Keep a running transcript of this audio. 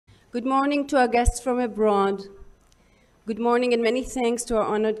Good morning to our guests from abroad. Good morning and many thanks to our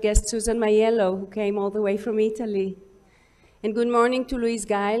honored guest, Susan Maiello, who came all the way from Italy. And good morning to Louise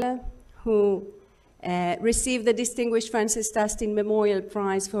Geiler, who received the Distinguished Frances Tustin Memorial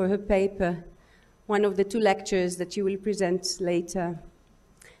Prize for her paper, one of the two lectures that she will present later.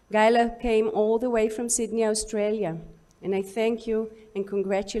 Geiler came all the way from Sydney, Australia, and I thank you and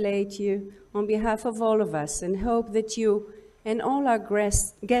congratulate you on behalf of all of us and hope that you and all our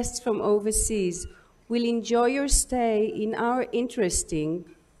guests from overseas will enjoy your stay in our interesting,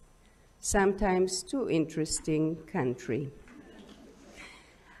 sometimes too interesting country.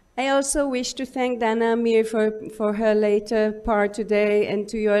 I also wish to thank Dana Amir for her later part today, and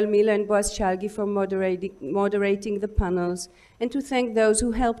to Yoel Miller and Boaz Shalgi for moderating the panels, and to thank those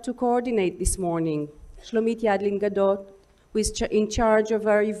who helped to coordinate this morning. Shlomit Yadlin-Gadot, who is in charge of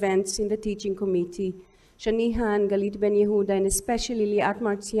our events in the teaching committee, Shani Han, Galit Ben Yehuda, and especially Liat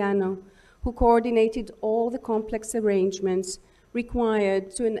Marciano, who coordinated all the complex arrangements required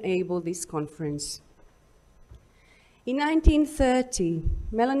to enable this conference. In 1930,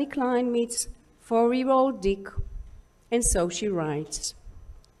 Melanie Klein meets 4-year-old Dick, and so she writes.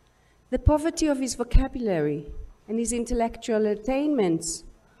 The poverty of his vocabulary and his intellectual attainments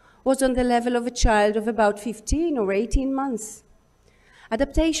was on the level of a child of about 15 or 18 months.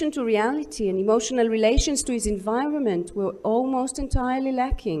 Adaptation to reality and emotional relations to his environment were almost entirely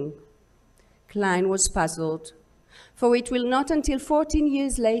lacking. Klein was puzzled, for it will not until 14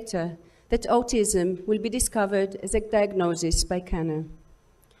 years later that autism will be discovered as a diagnosis by Kanner.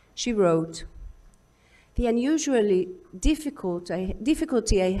 She wrote, the unusually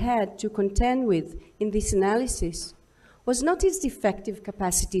difficulty I had to contend with in this analysis was not his defective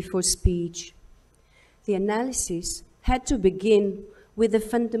capacity for speech. The analysis had to begin with the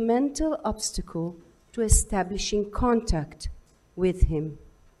fundamental obstacle to establishing contact with him.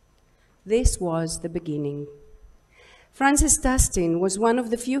 This was the beginning. Frances Tustin was one of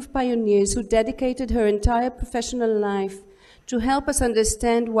the few pioneers who dedicated her entire professional life to help us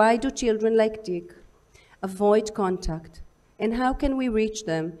understand why do children like Dick avoid contact, and how can we reach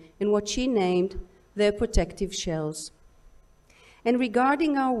them in what she named their protective shells. And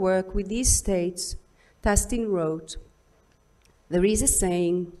regarding our work with these states, Tustin wrote, there is a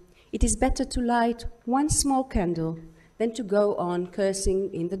saying, it is better to light one small candle than to go on cursing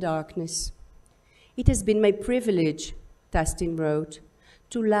in the darkness. It has been my privilege, Tustin wrote,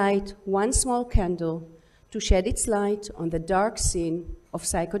 to light one small candle to shed its light on the dark sin of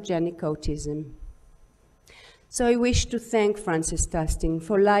psychogenic autism. So I wish to thank Frances Tustin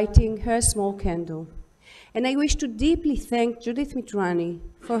for lighting her small candle. And I wish to deeply thank Judith Mitrani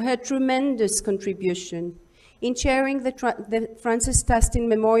for her tremendous contribution in chairing the Frances Tustin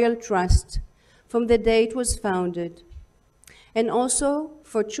Memorial Trust from the day it was founded, and also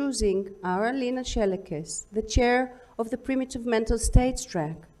for choosing our Lina Shelekes, the chair of the Primitive Mental States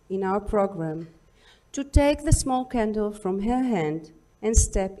track in our program, to take the small candle from her hand and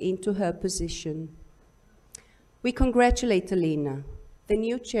step into her position. We congratulate Alina, the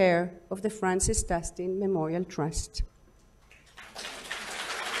new chair of the Frances Tustin Memorial Trust.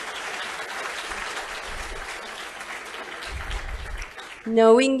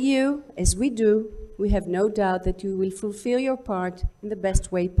 Knowing you as we do, we have no doubt that you will fulfill your part in the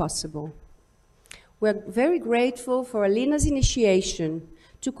best way possible. We're very grateful for Alina's initiation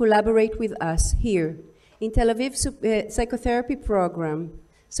to collaborate with us here in Tel Aviv Psychotherapy program,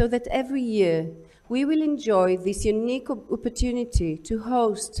 so that every year we will enjoy this unique opportunity to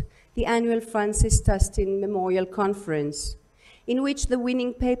host the annual Frances Tustin Memorial Conference, in which the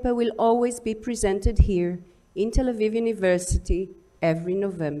winning paper will always be presented here in Tel Aviv University every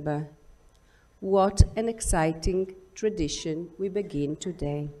November. What an exciting tradition we begin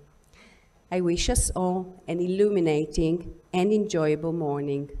today. I wish us all an illuminating and enjoyable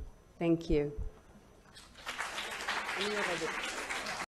morning. Thank you.